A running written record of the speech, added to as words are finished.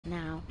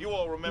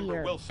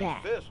remember Wilson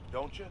Fisk,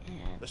 don't you?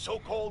 The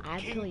so-called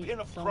kingpin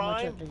of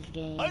crime?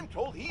 I'm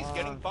told he's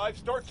getting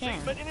 5-star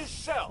treatment in his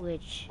cell,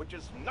 which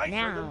is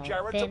nicer than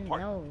Jared's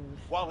apartment,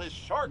 while his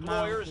shark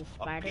lawyers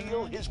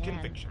appeal his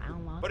conviction.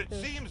 But it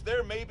seems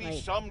there may be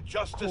some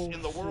justice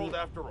in the world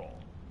after all.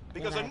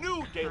 Because a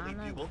new Daily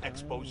Bugle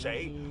expose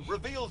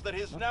reveals that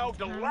his now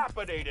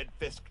dilapidated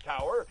Fisk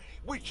Tower,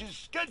 which is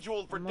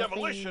scheduled for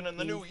demolition in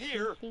the new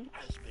year,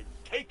 has been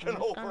taken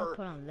over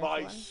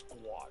by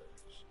squatters.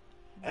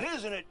 And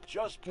isn't it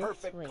just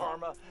perfect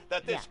karma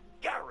that this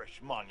garish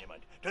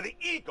monument to the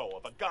ego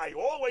of a guy who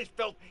always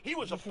felt he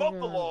was above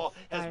the law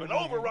has been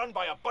overrun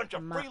by a bunch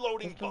of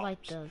freeloading bums?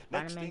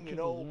 Next thing you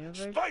know,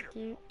 Spider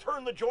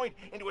turned the joint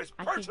into his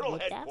personal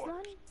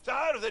headquarters. So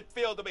how does it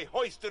feel to be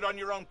hoisted on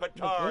your own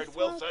petard,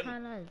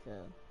 Wilson?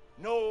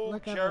 No,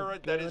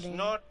 Jared, that is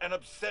not an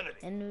obscenity.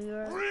 In New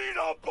York. Read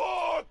a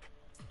book!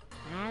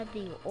 I have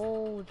the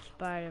old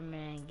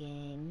Spider-Man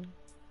game.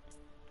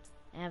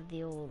 I have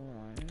the old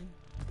one.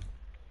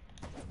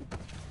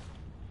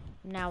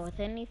 Now, with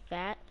any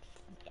facts,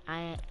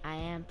 I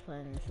am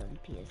playing this on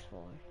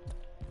PS4.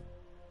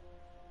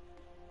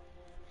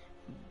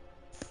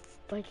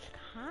 But it's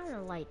kind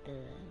of like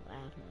the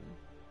last one.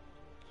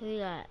 So we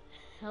got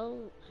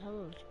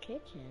Hell's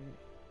Kitchen,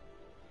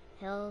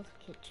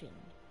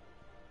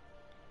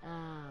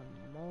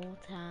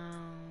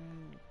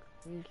 Motown,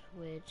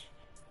 Switch,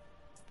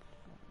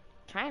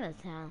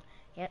 Chinatown.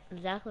 Yep,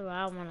 exactly where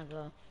I want to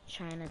go.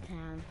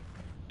 Chinatown.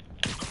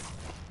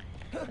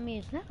 I mean,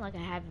 it's not like I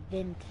haven't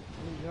been to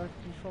New York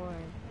before.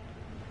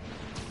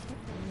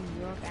 New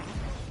York,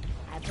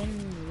 I've been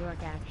in New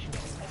York actually.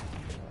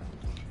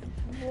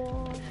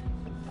 Whoa.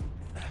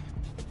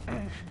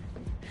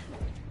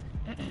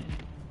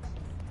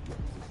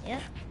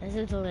 Yep, this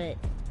is lit.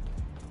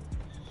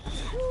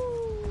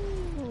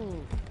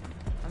 Woo.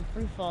 I'm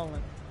free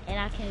falling, and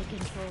I can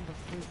control the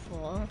free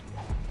fall.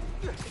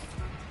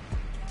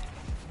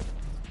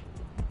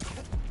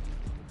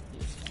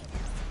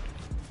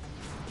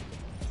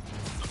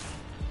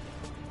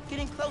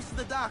 Getting close to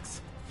the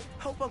docks.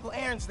 Hope Uncle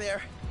Aaron's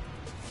there.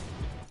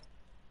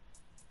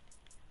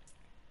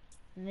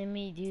 Let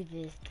me do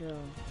this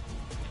though.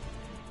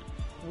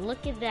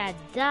 Look at that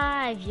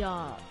dive,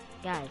 y'all.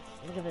 Guys,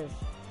 look at this.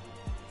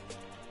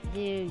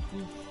 Dude,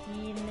 you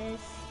see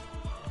this?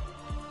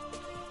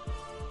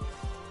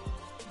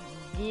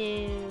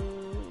 Dude.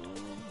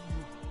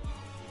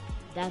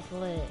 That's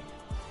lit.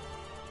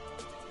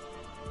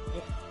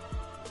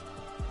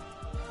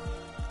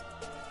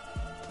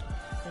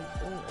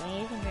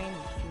 You can drain the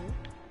suit,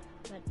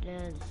 but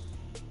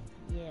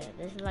yeah,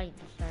 this is like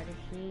the starter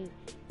suit.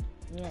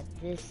 We got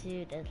this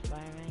suit that's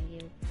Spider-Man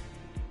gives.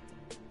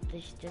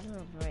 This doesn't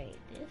look right.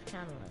 This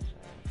kind of looks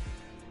right.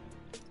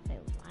 Wait,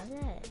 why is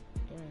that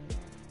doing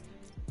that?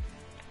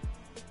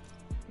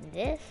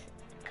 This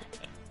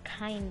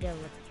kind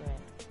of looks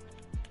right.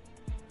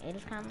 It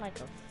is kind of like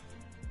a,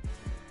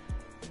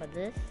 but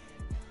this,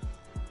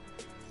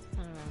 I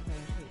don't know.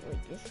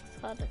 Wait, this is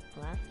called a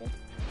classic.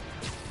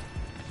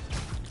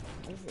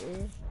 This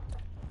is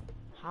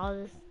how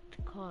this is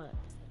called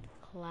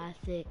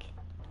classic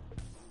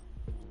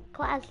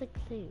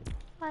suit.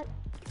 What?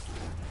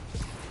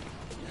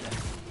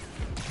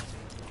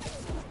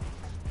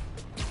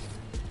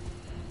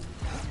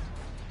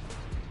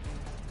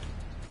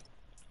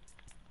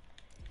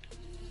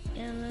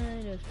 And I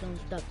just don't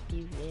stop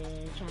you,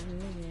 yeah. Trying to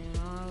get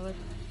on with,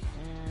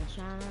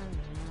 trying to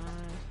get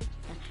on.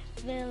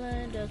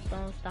 Feeling just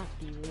don't stop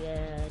you,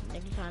 yeah.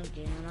 Niggas trying to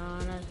get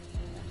on us.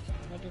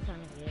 Niggas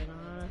trying to get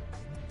on us.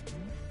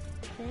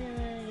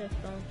 Feeling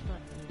just don't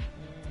stop you,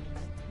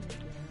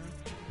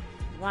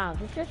 yeah. Wow,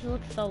 this just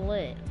looks so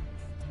lit.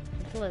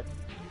 It's lit.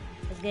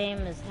 This game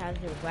has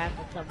the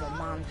graphics of a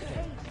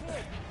monster.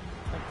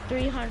 Like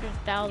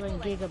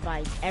 300,000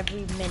 gigabytes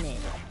every minute.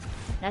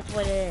 That's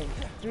what it is.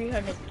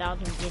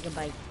 300,000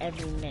 gigabytes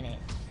every minute.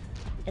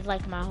 It's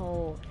like my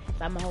whole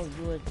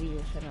USB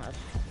is gonna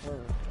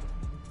explode.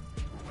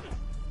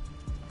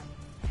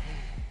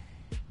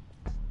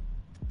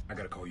 I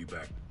gotta call you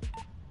back.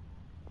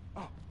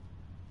 Oh.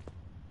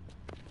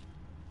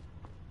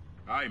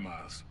 Alright,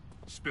 Miles.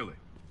 Spill it.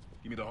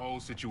 Give me the whole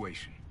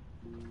situation.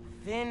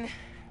 Then,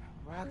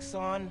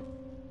 Roxxon,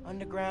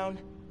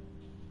 underground.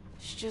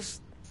 It's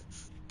just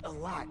a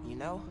lot, you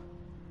know?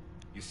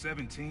 You're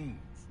 17.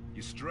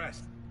 You're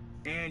stressed.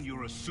 And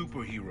you're a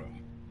superhero.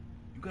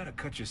 You gotta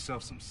cut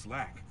yourself some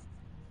slack.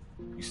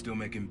 You still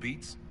making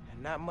beats?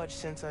 And not much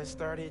since I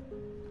started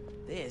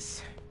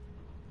this.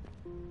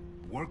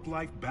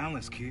 Work-life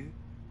balance, kid.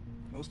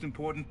 Most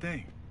important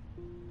thing.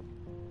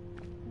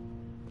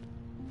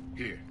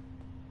 Here.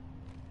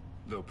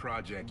 Little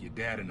project your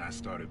dad and I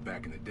started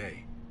back in the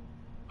day.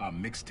 Our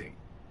mixtape.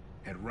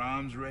 Had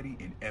rhymes ready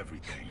and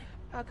everything.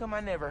 How come I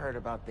never heard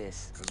about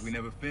this? Because we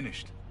never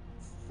finished.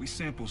 We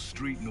sampled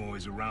street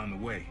noise around the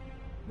way.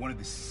 Wanted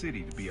the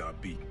city to be our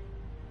beat.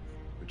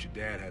 But your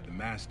dad had the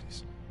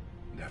masters.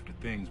 And after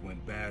things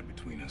went bad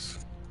between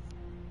us.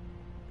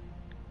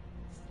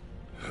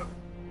 But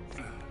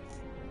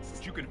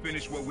you can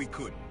finish what we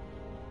couldn't.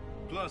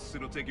 Plus,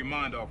 it'll take your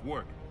mind off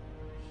work.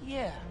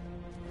 Yeah.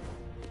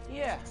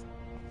 Yeah.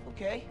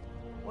 Okay.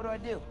 What do I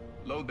do?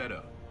 Load that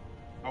up.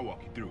 I'll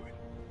walk you through it.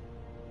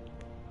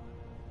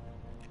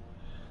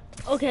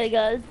 Okay,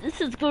 guys,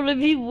 this is gonna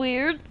be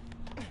weird.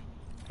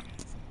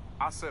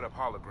 I'll set up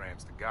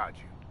holograms to guide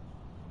you.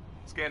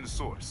 Scan the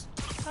source.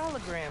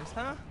 Holograms,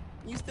 huh?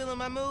 You stealing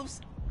my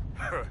moves?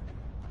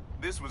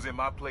 This was in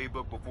my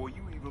playbook before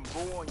you even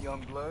born,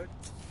 young blood.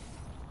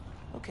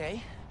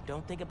 Okay.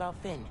 Don't think about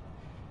Finn.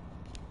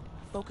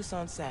 Focus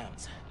on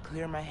sounds.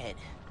 Clear my head.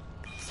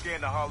 Scan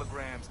the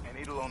holograms and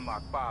it'll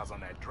unlock files on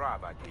that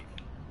drive I gave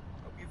you.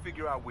 Help you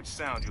figure out which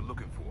sound you're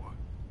looking for.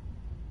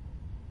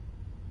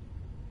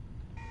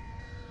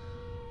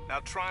 Now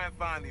try and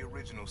find the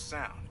original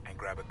sound and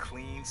grab a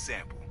clean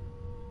sample.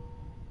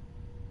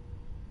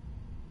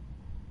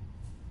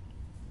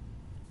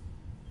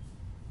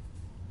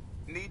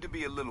 Need to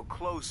be a little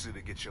closer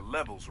to get your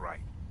levels right.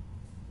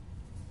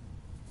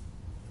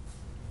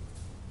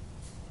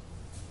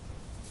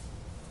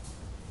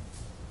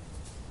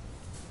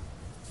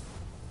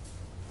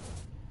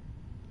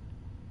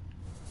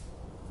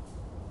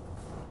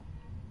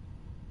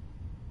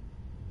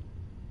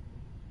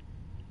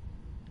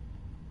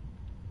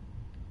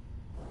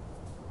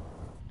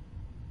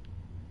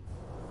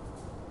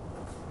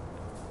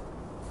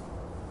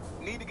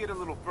 Need to get a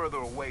little further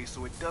away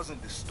so it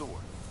doesn't distort.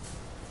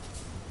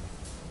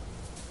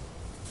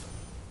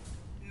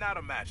 Not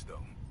a match,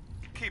 though.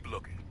 Keep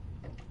looking.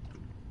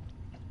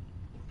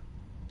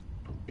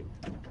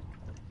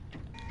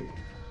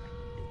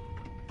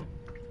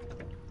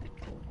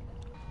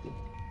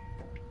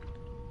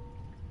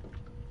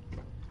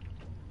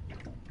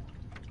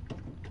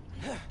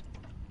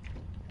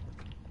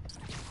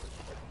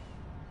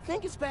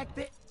 Think it's back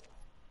there.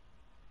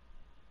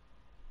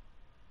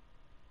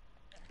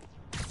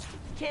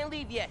 Can't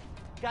leave yet.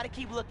 Gotta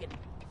keep looking.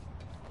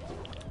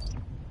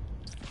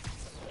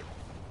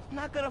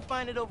 Not gonna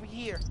find it over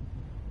here.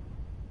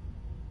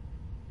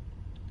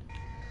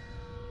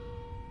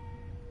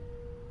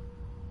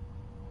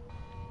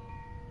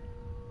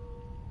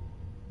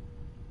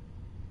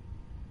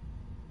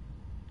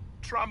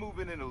 Try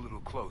moving in a little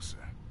closer.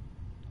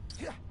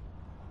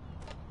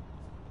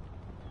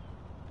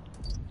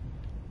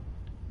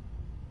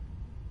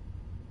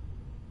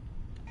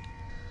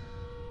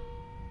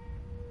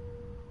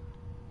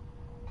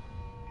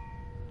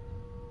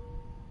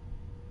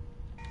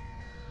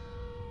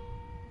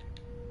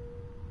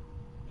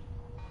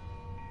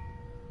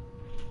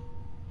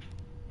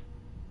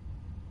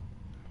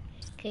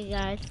 Okay,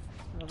 guys,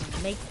 I'm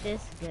gonna make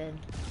this good.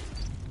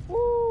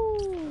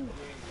 Woo!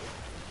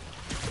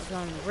 It's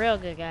going real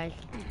good, guys.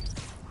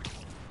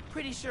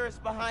 Pretty sure it's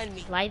behind me.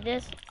 Slide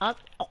this up.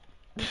 Oh.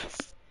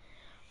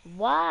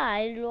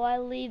 Why do I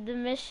leave the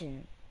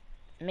mission?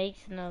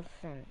 Makes no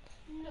sense.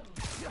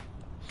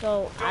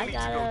 So I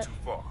gotta.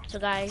 So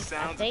guys,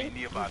 I think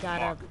you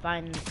gotta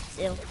find.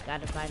 Still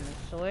gotta find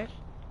the source.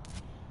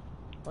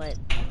 But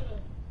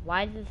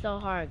why is it so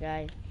hard,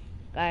 guys?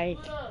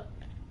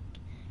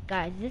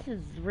 Guys, this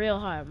is real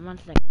hard. 1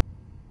 second.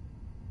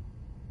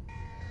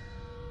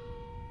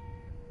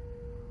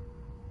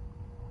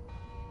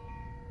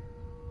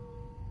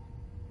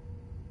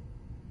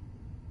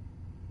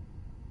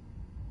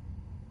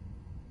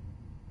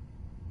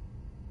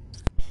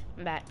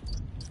 I'm back.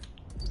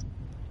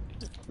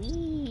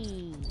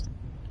 Wee.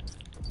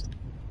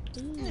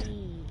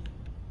 Wee.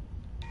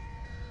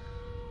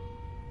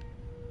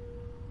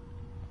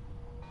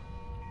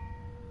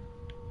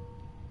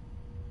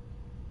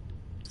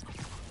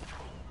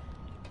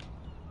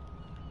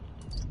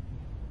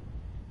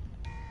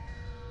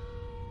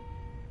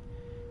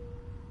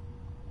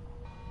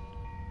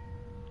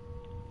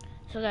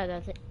 So guys,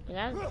 that's it.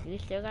 You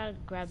still gotta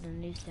grab the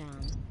new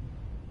sound.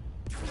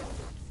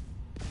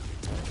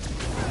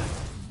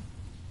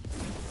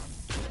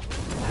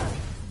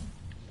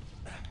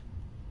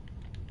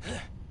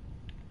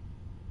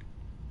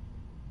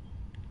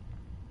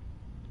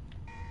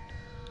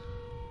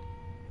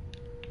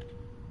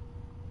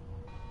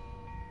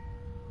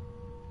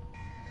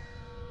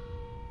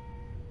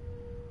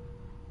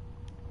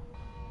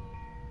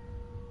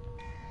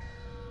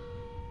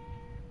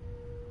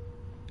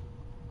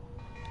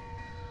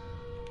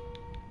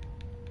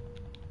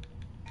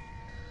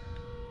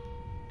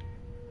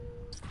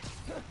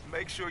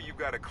 Make sure you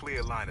got a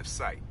clear line of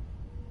sight.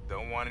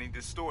 Don't want any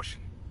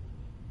distortion.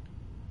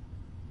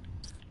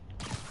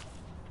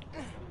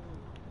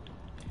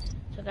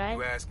 So guys,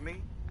 you ask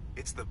me,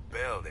 it's the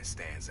bell that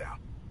stands out.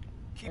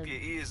 Keep your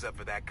ears up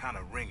for that kind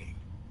of ringing.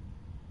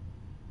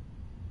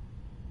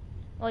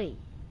 Oi.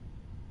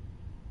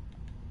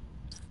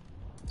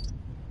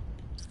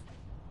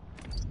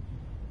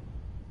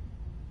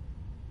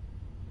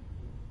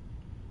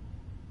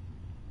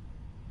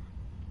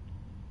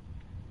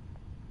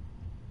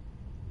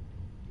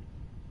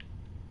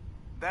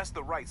 That's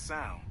the right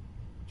sound.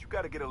 You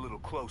gotta get a little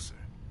closer.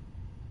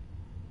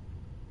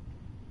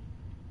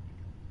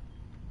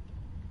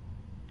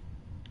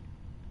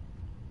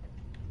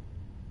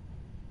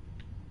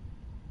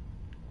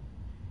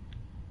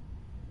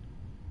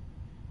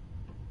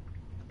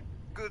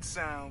 Good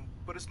sound,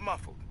 but it's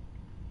muffled.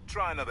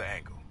 Try another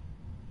angle.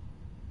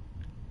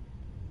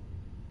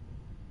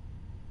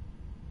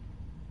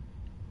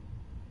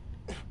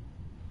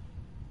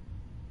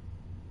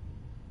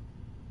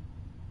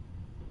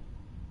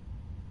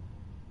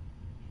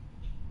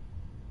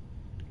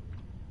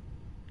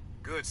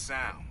 Good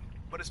sound,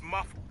 but it's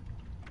muffled.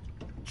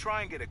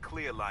 Try and get a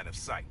clear line of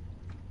sight.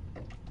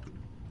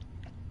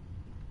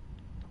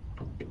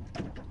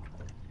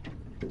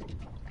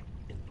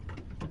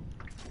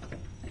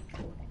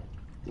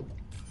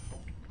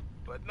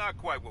 But not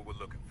quite what we're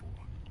looking for.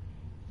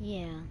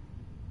 Yeah.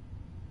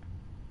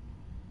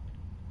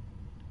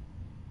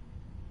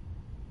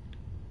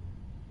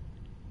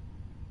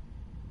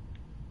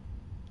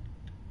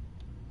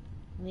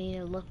 We need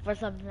to look for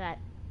something that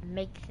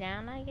makes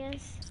sound, I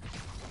guess.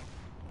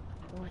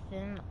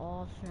 Within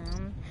all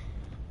sound.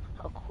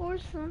 Of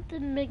course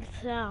something makes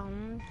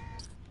sound.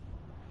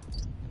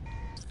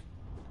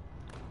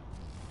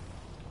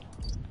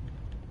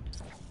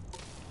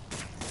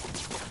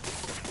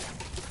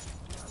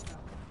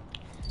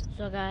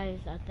 So guys,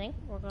 I think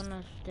we're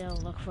gonna still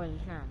look for the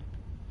sound.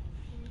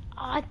 Oh,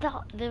 I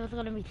thought there was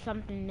gonna be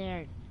something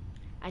there.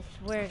 I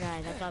swear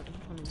guys, I thought there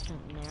was gonna be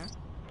something there.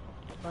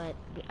 But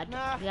we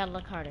gotta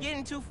look harder.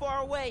 Getting too far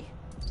away.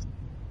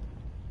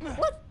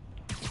 What?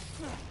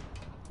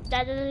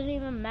 That doesn't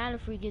even matter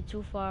if we get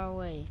too far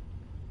away.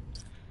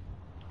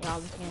 Y'all,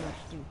 this game is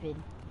stupid.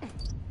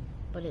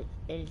 But it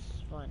is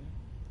fun.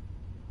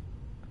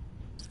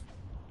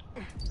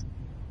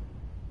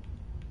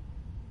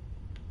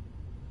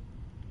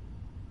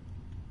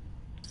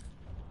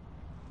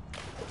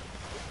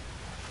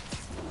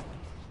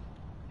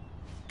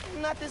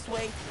 Not this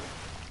way.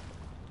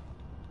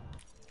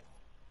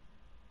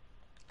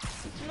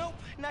 Nope,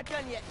 not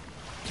done yet.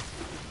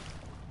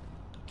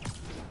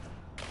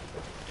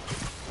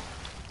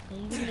 Are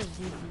you gonna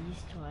do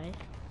these twice?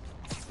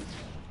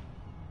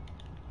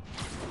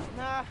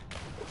 Nah,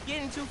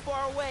 getting too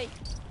far away.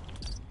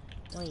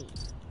 Wait.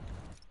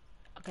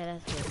 Okay,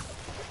 that's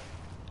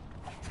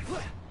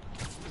good.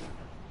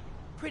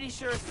 Pretty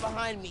sure it's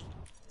behind me.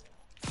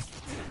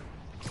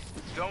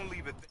 Don't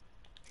leave it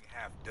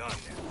half done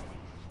now.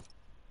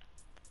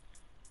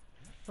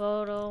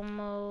 Photo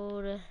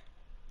mode.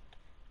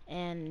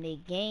 And the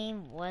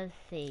game was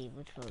saved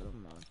with photo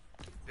mode.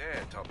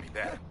 Dad taught me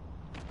that.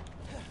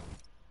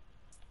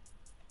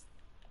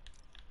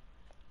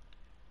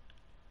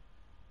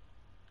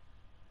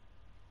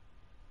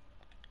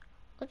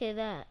 Look at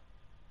that.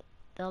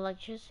 The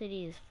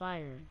electricity is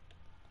fired.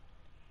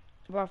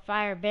 We're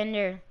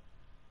firebender.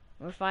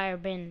 We're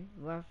firebender.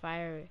 We're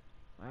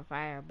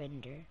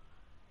firebender.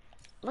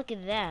 Look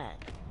at that.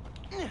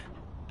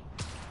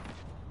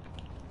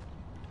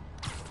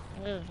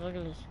 Look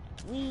at this.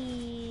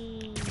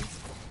 Whee!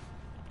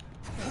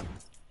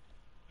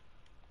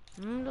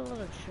 I'm a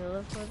little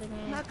trailer for the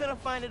game. Not gonna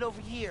find it over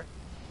here.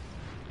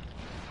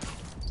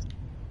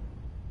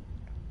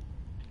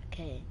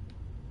 Okay.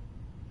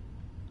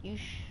 You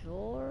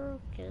sure?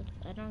 Cause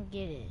I don't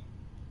get it.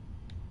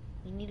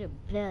 We need a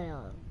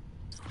bell.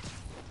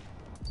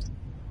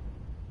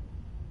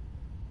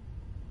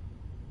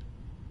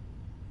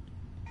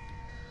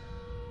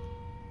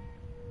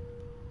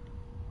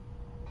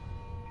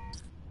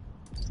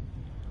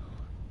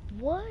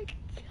 What?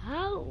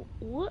 How?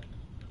 What?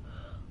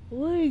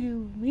 What do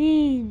you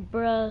mean,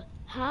 bruh?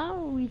 How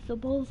are we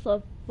supposed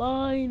to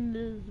find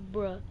this,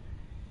 bruh?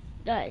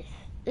 Guys,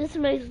 this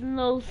makes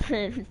no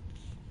sense.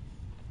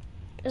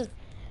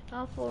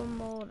 Photo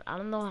mode. I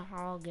don't know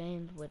how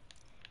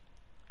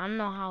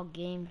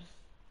games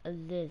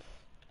exist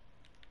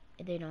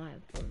if they don't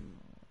have photo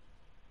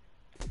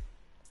mode.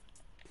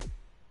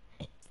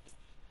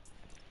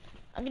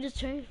 I can just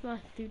change my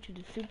suit to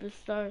the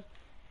superstar.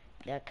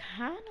 That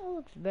kind of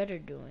looks better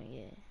doing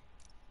it.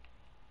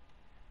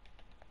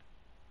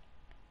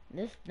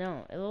 This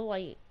don't. It look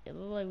like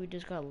we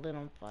just got lit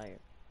on fire.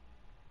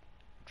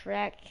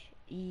 Track.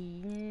 Yeah,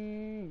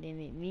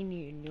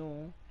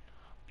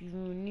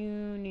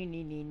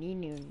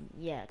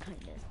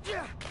 kinda.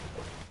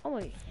 Oh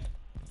wait,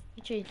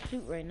 you changed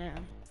suit right now.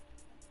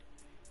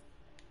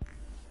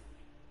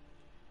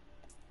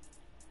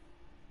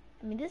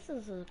 I mean, this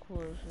is a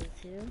cool suit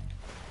too.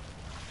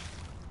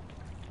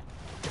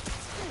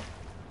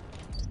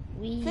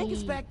 I think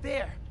it's back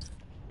there.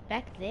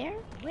 Back there?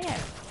 Where?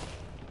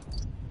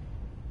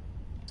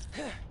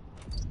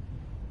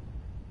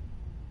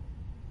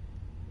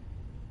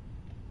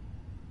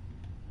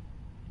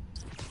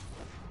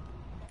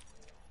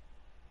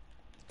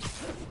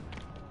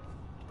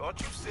 Thought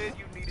you said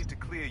you needed to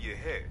clear your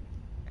head.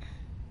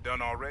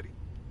 Done already?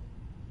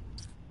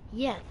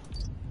 Yes.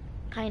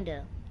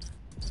 Kinda.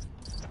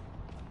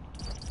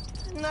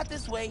 Not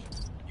this way.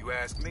 You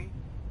ask me?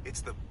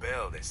 It's the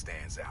bell that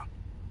stands out.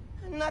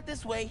 Not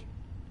this way.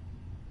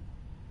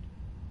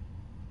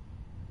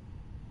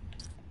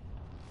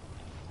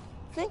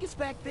 I think it's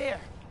back there.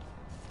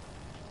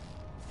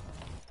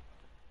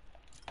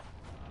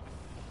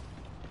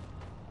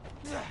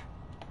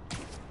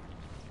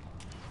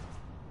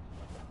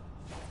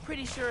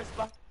 Pretty sure it's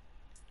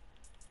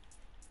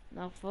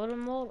Now photo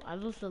mode, I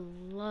used to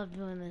love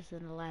doing this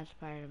in the last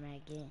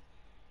Spider-Man game.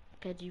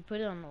 Because you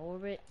put it on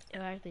orbit,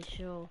 it'll actually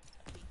show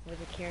where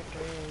the character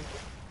is.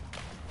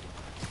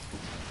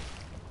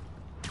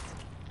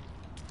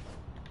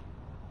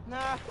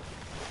 Nah,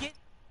 get...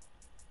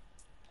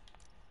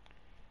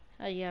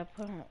 Oh yeah,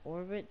 put on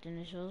orbit, then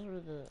it shows where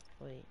the,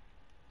 wait,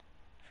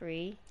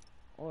 free,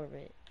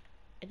 orbit.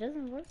 It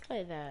doesn't work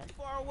like that.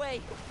 Far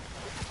away.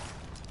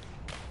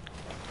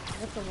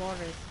 But the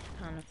water's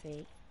kind of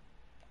fake.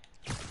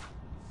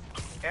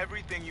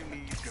 Everything you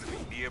need is gonna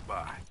be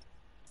nearby.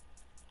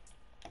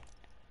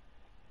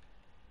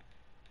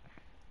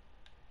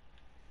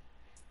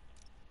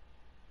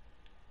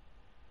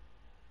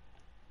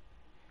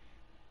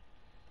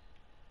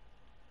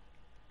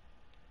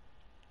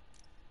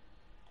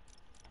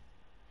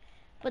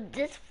 But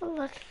this one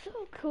looks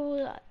so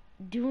cool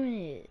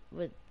doing it,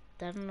 but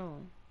I don't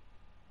know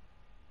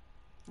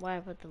why I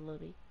put the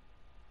Lodi.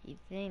 You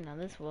think now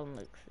this one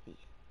looks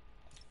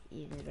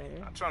even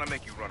better. I'm trying to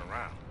make you run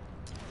around.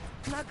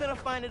 I'm not gonna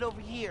find it over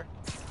here.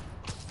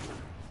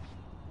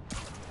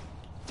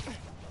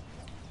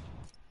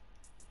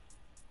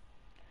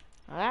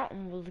 Now that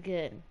one was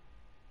good.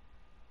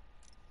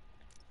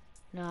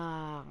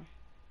 Nah.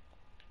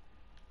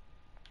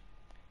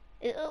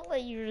 It looked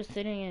like you were just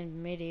sitting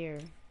in midair.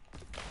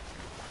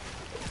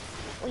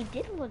 We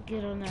did look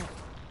good on that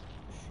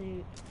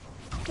suit.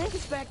 I think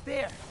it's back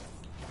there.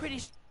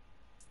 Pretty.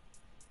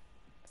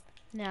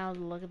 Now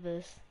look at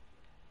this.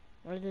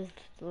 What does this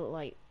look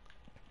like?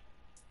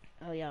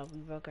 Oh yeah, we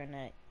broke our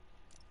neck.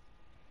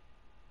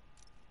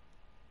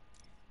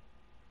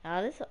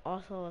 Now this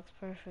also looks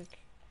perfect.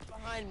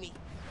 Behind me.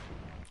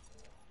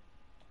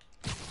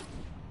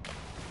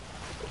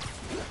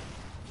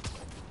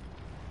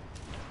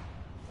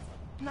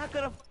 I'm not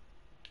gonna.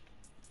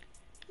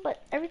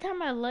 But every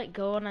time I let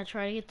go and I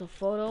try to get the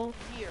photo,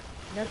 Here.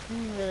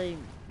 nothing really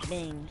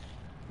bangs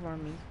for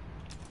me.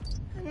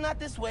 Not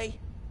this way.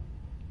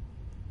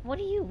 What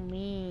do you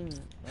mean?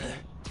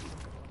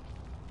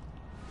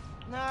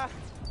 Nah,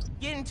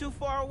 getting too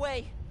far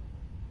away.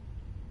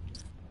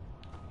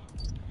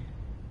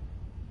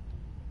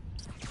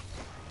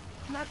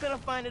 I'm not gonna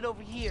find it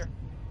over here.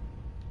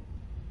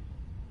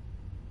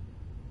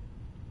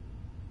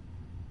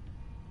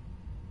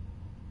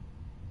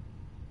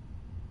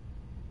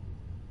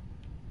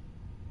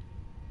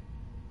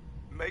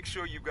 Make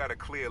sure you've got a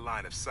clear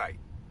line of sight.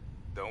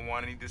 Don't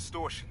want any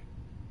distortion.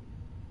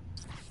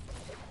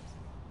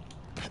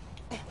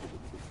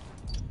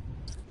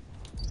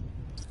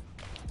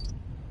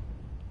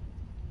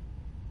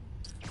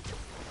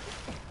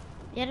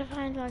 You gotta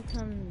find like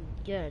something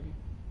good.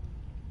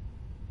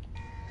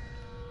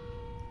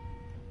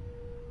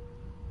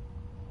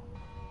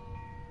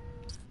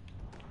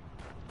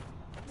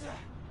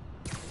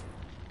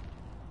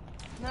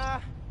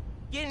 Nah,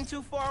 getting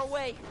too far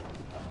away.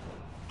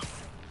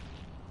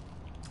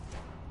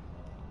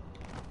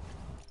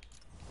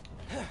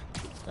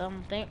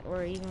 Don't think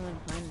we're even gonna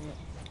find it.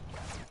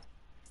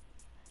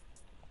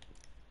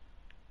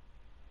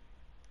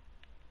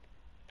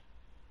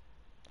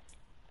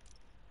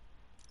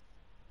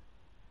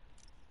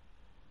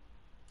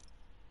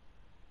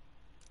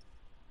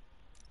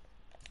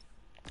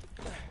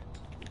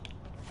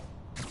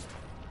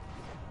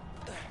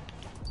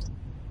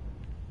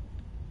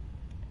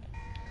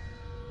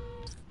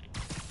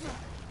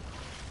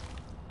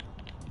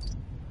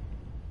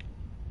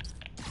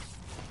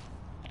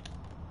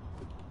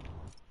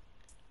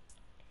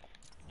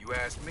 You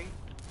ask me,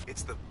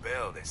 it's the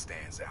bell that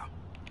stands out.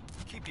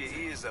 Keep your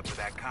ears up for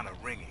that kind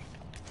of ringing.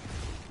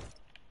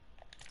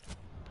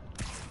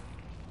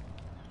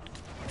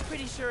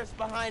 Pretty sure it's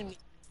behind me.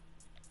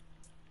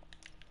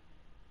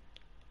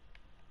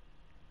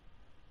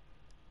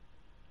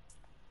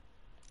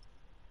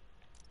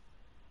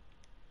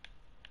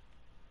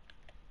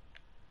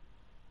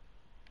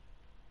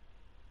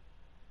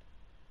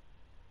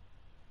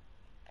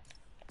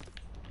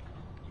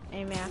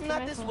 Hey man, I can Not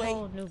make this a way.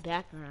 whole new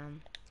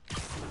background.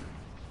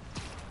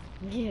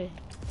 Yeah.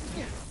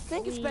 I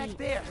think it's back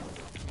there.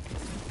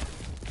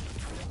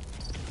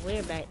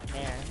 We're back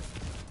there.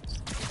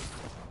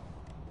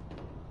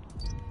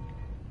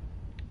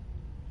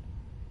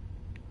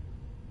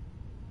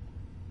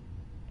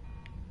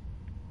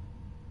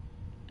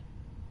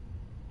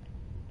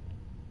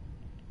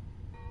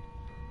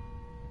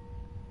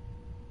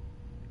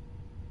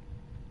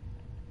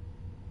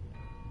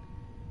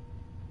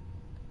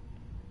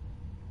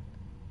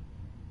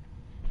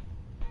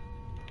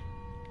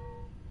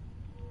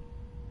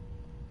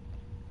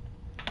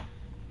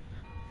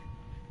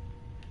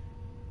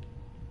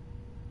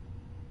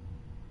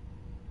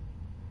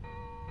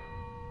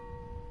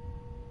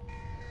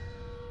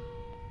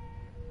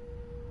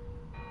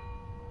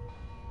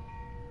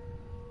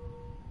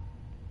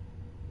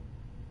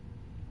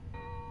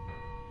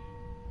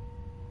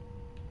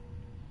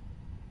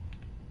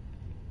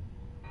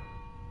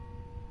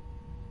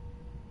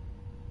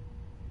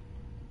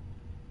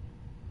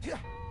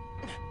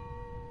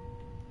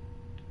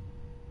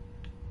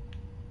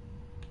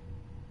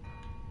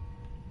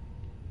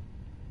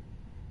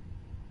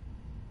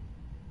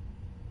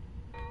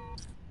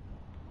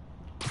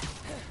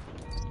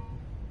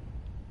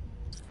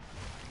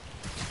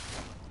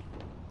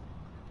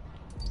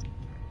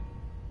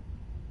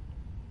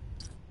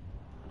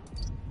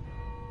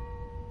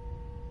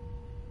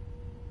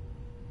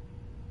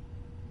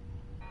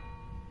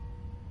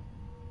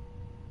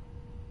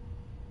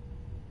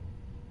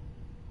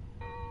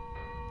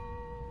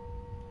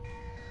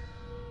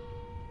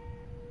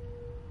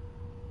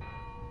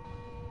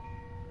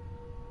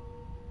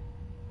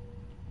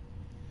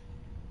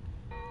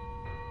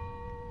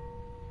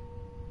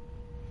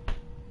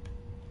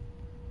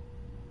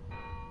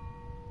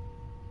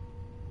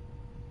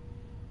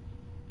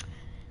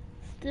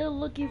 still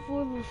looking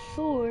for the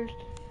source,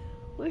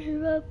 which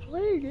is not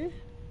playing it.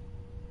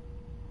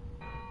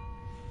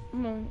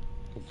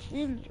 It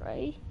seems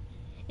right.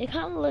 It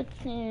kind of looks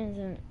seems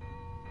and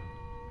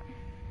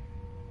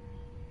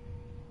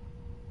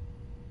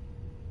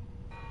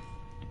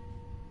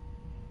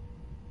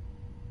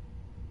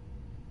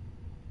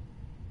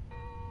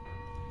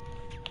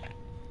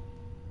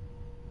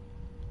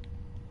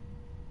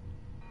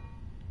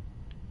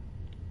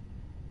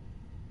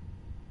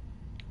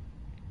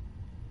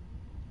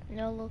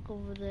now look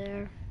over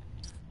there.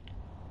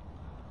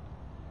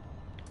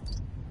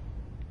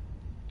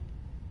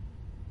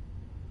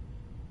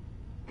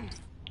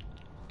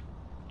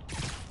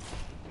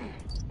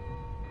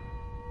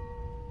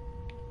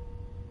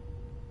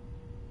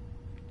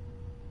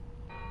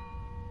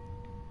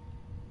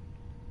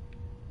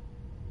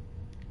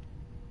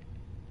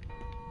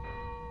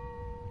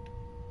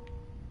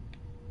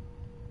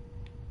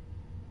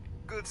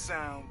 Good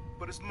sound,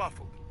 but it's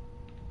muffled.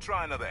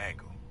 Try another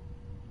angle.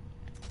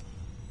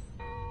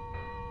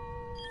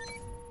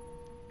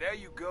 There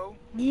you go.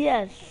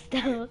 Yes.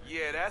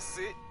 Yeah, that's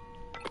it.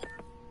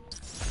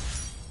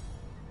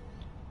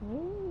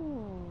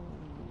 Ooh.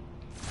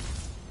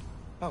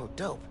 Oh,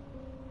 dope.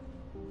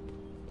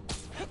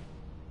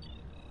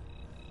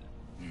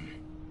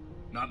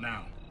 Not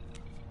now.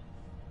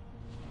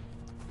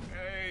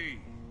 Hey,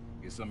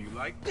 get something you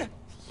like?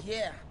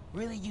 Yeah,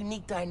 really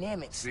unique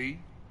dynamics. See?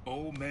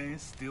 Old man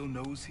still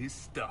knows his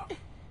stuff.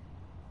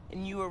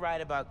 And you were right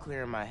about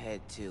clearing my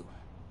head, too.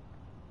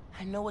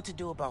 I know what to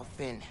do about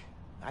Phin.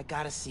 I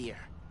gotta see her.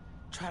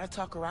 Try to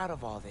talk her out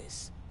of all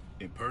this.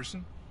 In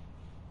person?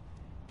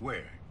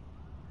 Where?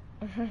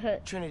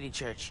 Trinity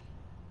Church.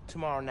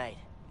 Tomorrow night.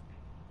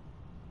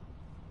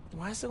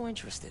 Why so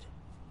interested?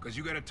 Because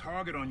you got a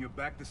target on your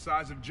back the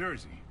size of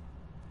Jersey.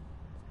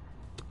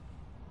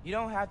 You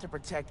don't have to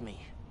protect me.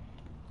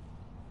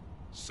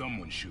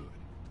 Someone should.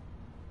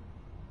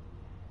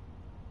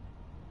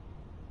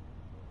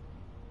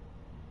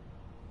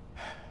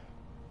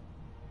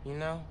 You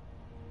know,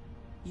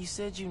 you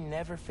said you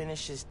never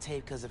finished this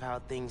tape because of how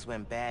things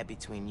went bad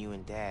between you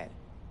and Dad.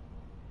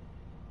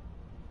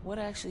 What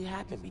actually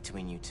happened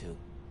between you two?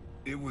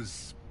 It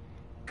was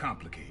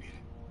complicated.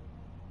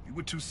 We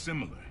were too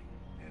similar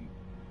and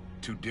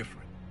too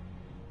different.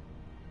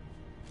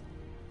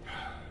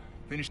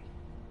 Finish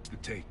the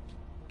tape,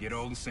 get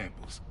all the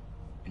samples,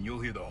 and you'll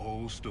hear the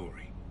whole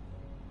story.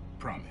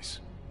 Promise.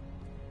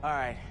 All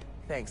right,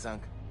 thanks,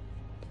 Unc.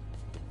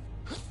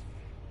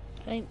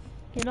 Hey,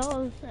 get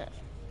all of that.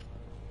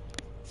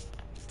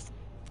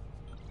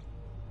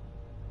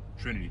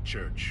 Trinity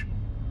Church.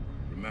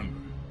 Remember,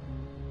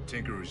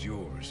 Tinker is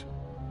yours,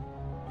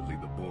 but leave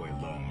the boy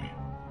alone.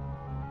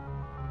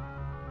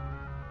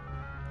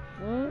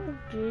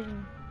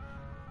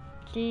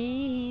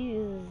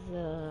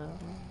 Jesus.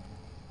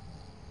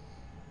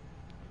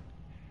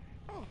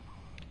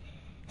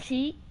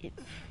 See,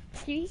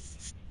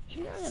 he's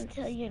not gonna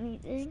tell you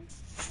anything.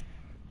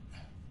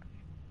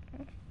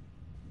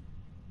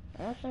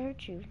 Unless I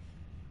hurt you.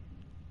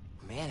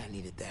 Man, I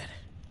needed that.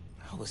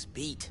 I was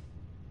beat.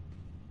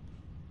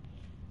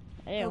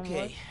 Hey,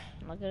 okay,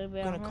 I'm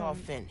gonna call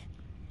Phin.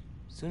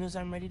 Soon as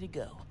I'm ready to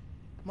go.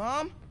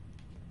 Mom?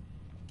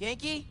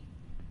 Genki?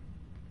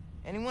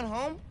 Anyone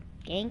home?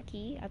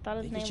 Genki? I thought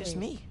his name was just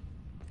me.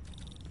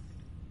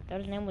 I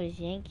thought his name was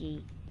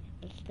Yankee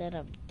instead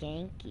of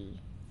Genki.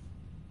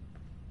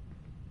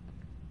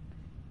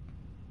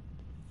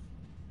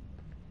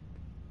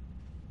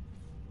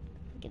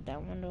 Get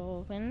that window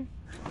open.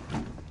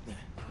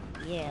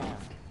 Yeah.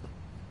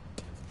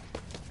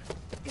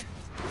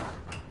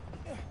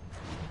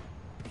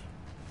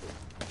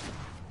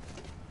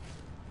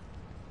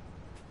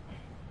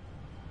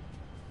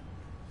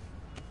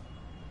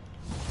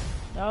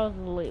 That was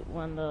a late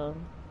one though.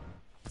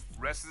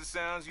 Rest of the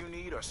sounds you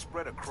need are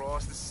spread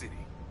across the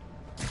city.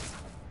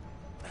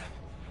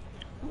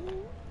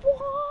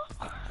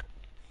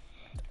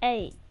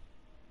 Hey.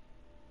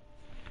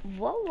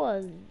 What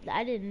was...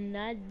 I did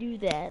not do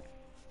that.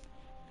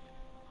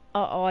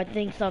 Uh-oh, I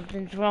think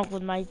something's wrong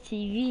with my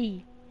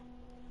TV.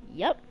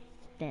 Yep.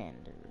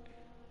 Standard.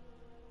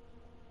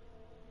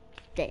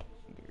 Okay,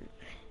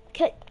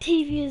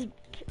 TV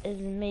is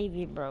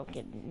maybe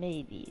broken.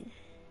 Maybe.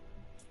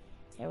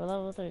 Yeah, we're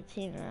level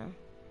 13 now.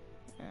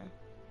 Yeah.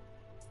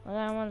 Well,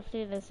 I want to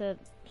see this at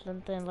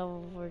something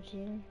level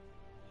 14.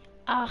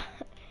 Ah,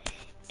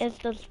 it's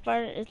the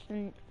spider. It's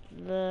in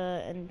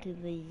the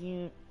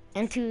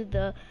into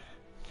the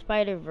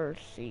Spider-Verse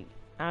seat.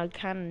 I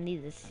kind of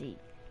need the seat.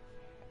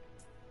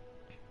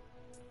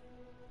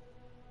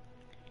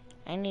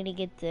 I need to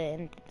get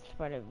into the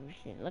Spider-Verse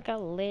seat. Look how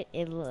lit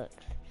it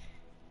looks.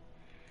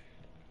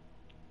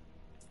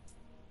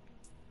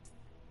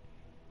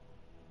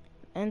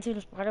 Into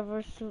the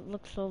Spider-Verse suit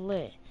looks so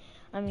lit.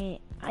 I mean,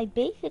 I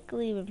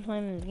basically been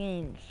playing this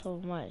game so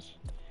much.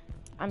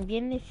 I'm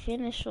getting it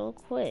finished so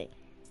quick.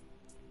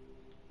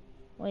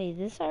 Wait,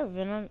 this is our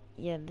Venom?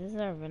 Yeah, this is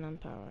our Venom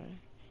power.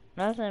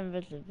 That's our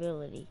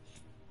invisibility.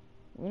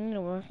 We need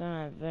to work on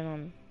our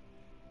Venom.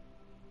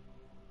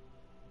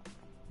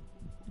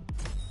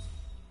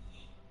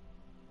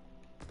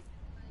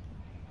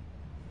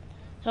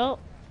 So,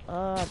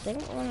 I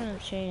think I'm gonna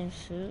change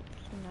suits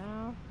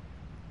now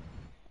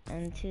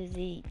into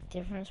the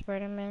different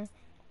Spider-Man.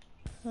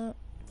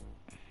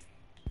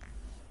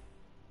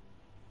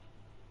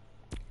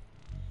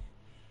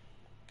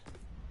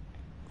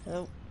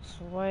 So,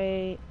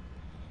 wait.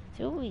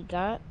 See what we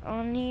got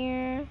on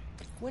here?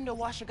 Window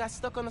washer got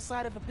stuck on the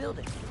side of a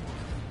building.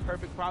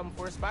 Perfect problem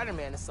for a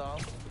Spider-Man to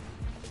solve.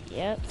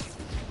 Yep.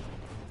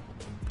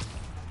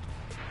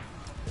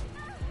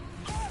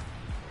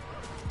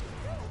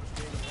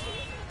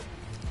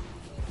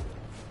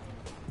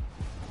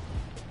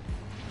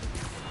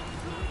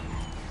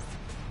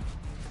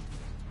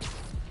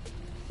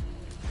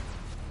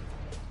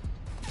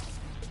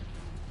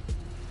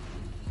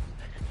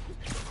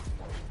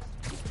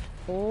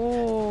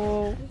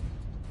 Oh.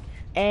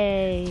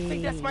 Hey. I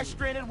think that's my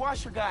stranded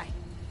washer guy.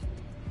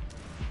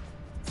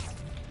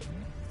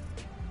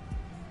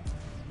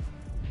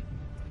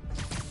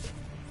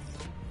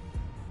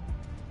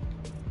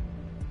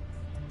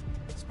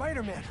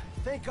 Spider-Man,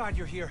 thank God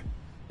you're here.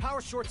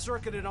 Power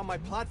short-circuited on my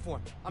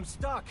platform. I'm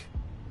stuck.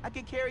 I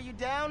can carry you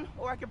down,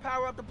 or I can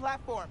power up the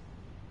platform.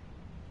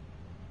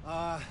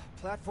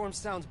 Platform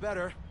sounds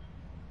better.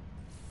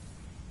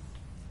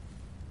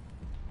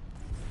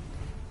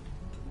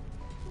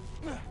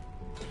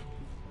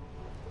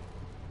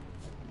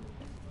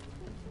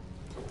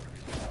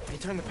 They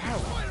turn the power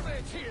on.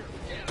 Spider-Man's here!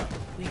 Get him!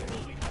 Weird.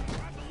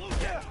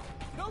 Yeah!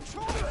 No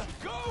choice!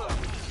 Go!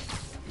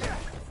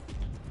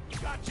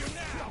 Got you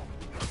now!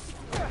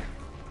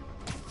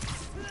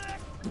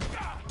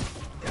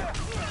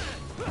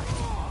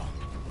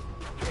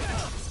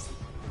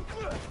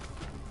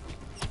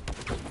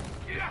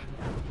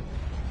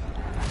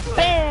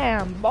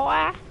 Bam,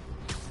 boy!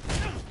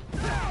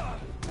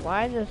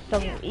 Why is this so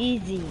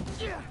easy?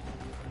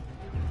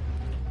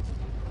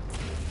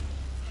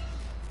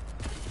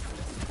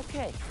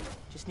 Okay,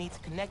 just need to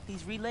connect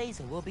these relays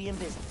and we'll be in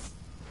business.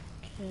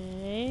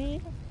 Okay.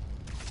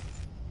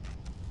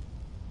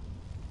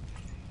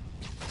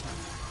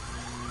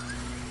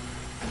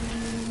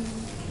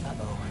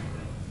 Uh-oh.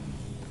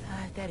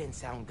 That didn't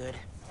sound good.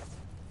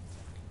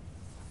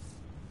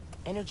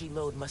 Energy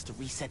load must have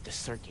reset the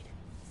circuit.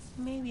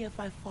 Maybe if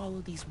I follow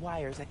these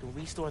wires, I can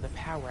restore the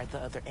power at the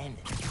other end.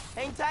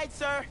 Hang tight,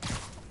 sir.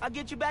 I'll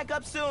get you back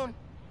up soon.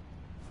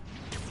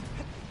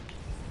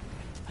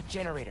 A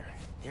generator.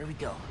 There we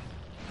go.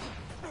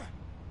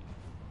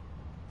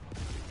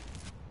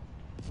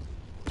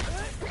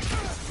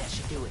 That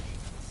should do it.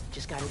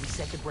 Just gotta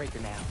reset the breaker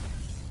now.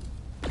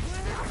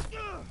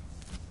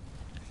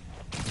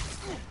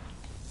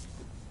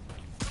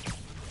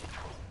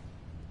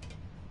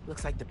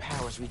 Looks like the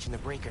power's reaching the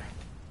breaker.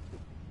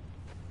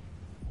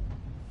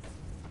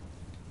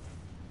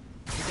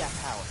 We got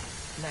power.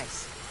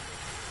 Nice.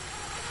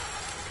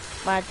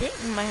 But I think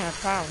we might have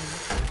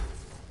problems.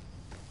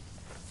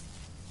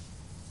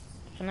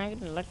 Can I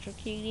get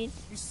electrocuted?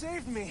 You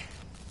saved me.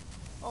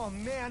 Oh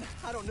man,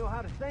 I don't know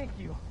how to thank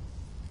you.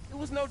 It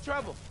was no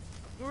trouble.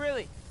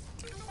 Really.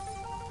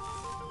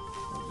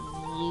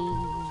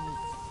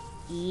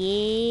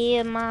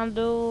 Yeah, my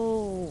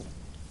dude.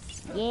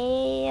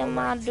 Yeah,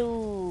 my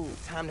dude.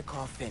 Time to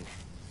call Finn.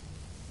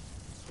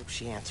 Hope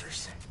she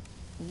answers.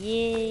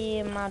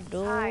 Yeah, my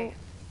dude. Hi,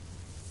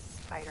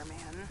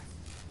 Spider-Man.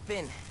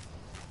 Finn.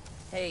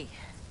 Hey.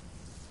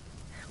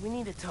 We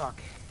need to talk.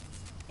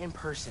 In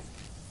person.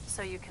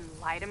 So you can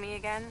lie to me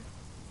again?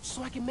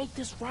 So I can make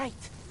this right.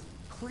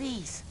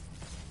 Please.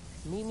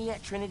 Meet me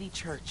at Trinity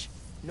Church.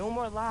 No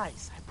more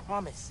lies, I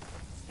promise.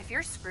 If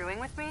you're screwing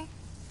with me...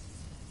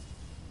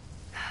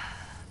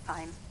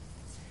 Fine.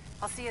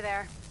 I'll see you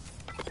there.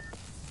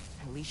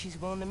 At least she's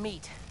willing to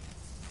meet.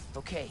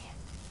 Okay.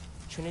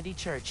 Trinity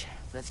Church.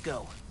 Let's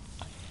go.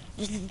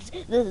 We're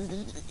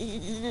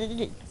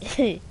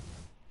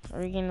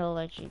getting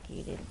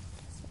electrocuted.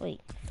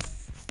 Wait.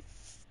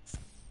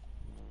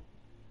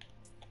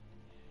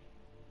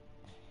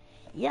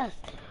 Yes!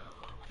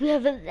 We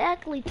have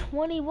exactly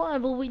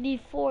 21, but we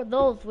need 4 of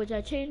those, which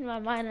I changed my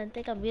mind. I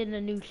think I'm getting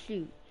a new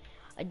suit.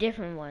 A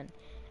different one,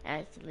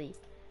 actually.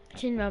 I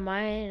changed my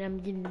mind and I'm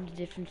getting a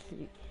different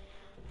suit.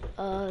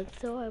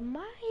 So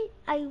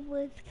I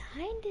was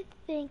kind of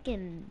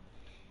thinking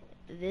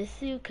this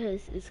suit,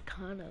 because it's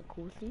kind of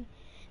cool suit.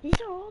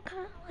 These are all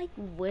kind of like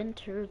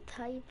winter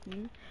type.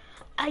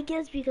 I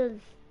guess because,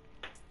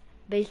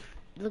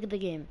 look at the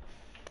game.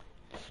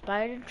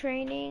 Spider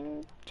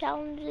training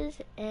challenges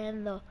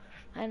and the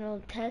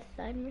final test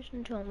side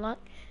mission to unlock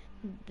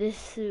this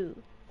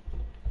suit.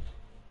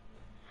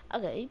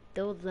 Okay,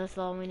 that's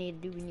all we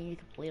need to do. We need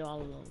to complete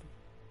all of them.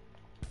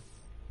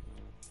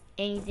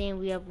 Anything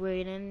we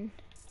upgrade in?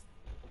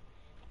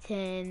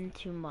 10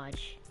 too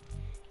much.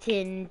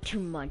 10 too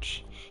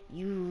much.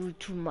 You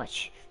too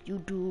much. You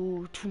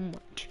do too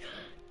much.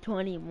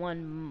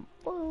 21.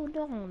 Oh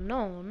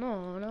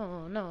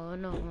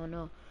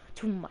no.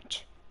 Too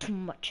much. Too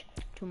much.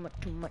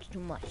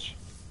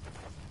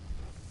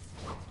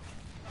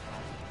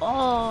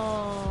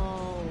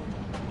 Oh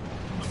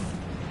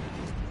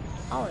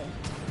yeah.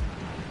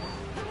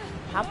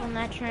 Hop on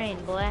that train,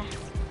 boy.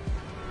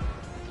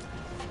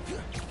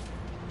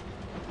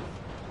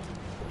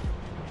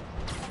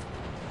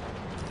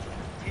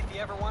 If you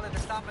ever wanted to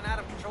stop an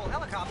out-of-control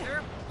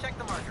helicopter, check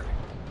the marker.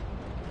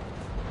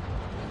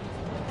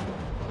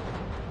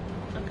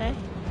 Okay.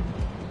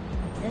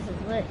 This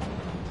is lit.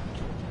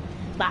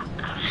 But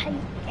I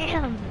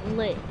am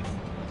lit.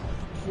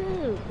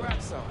 Too.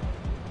 Roxxon.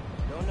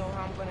 Don't know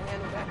how I'm gonna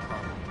handle that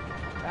problem.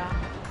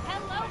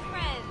 Hello,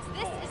 friends.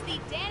 This is the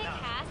Danny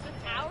Cast with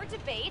our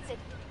debates.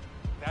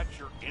 That's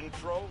your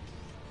intro?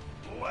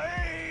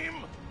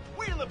 Lame!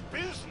 We in the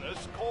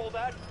business call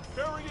that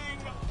burying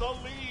the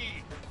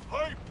lead.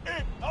 Hype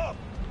it up!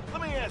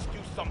 Let me ask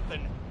you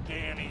something,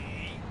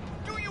 Danny.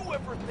 Do you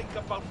ever think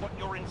about what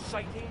you're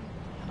inciting?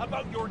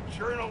 About your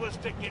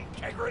journalistic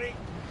integrity?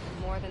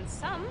 More than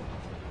some.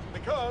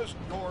 Because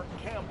your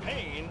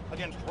campaign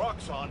against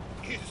Roxxon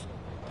is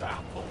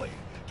baffling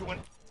to an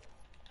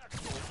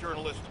actual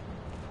journalist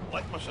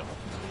like myself.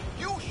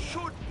 You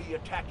should be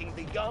attacking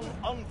the young,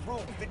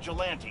 unproved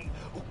vigilante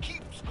who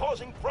keeps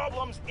causing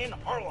problems in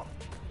Harlem.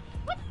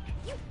 What?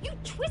 You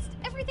twist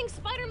everything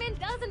Spider-Man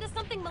does into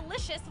something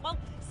malicious while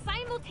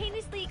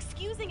simultaneously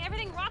excusing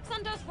everything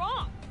Roxxon does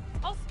wrong.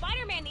 All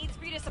Spider-Man needs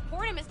for you to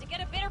support him is to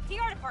get a better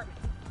PR department.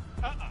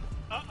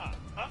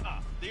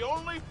 The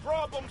only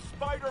problem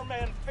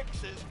Spider-Man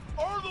fixes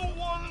are the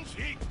ones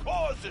he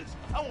causes.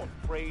 I won't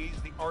praise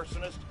the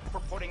arsonist for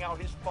putting out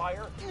his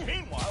fire.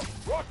 Meanwhile,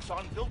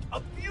 Roxxon built a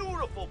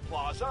beautiful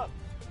plaza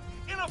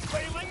in a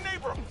failing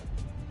neighborhood.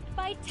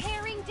 By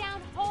tearing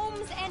down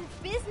homes and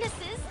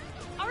businesses,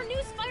 our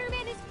new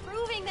Spider-Man is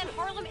proving that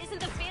Harlem isn't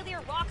the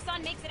failure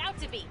Roxxon makes it out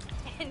to be.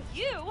 And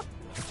you,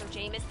 Mr.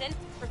 Jameson,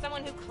 for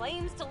someone who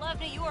claims to love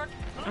New York,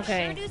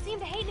 okay, sure do seem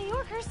to hate New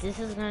Yorkers. This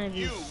is gonna be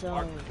you so...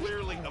 are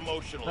clearly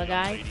emotional, but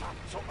young guys, lady,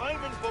 so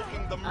I'm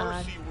invoking the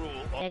mercy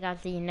rule. I gotta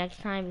see you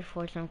next time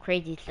before some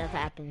crazy stuff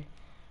happens.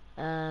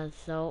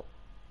 So,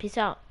 peace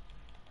out.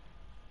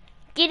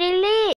 Get it lit!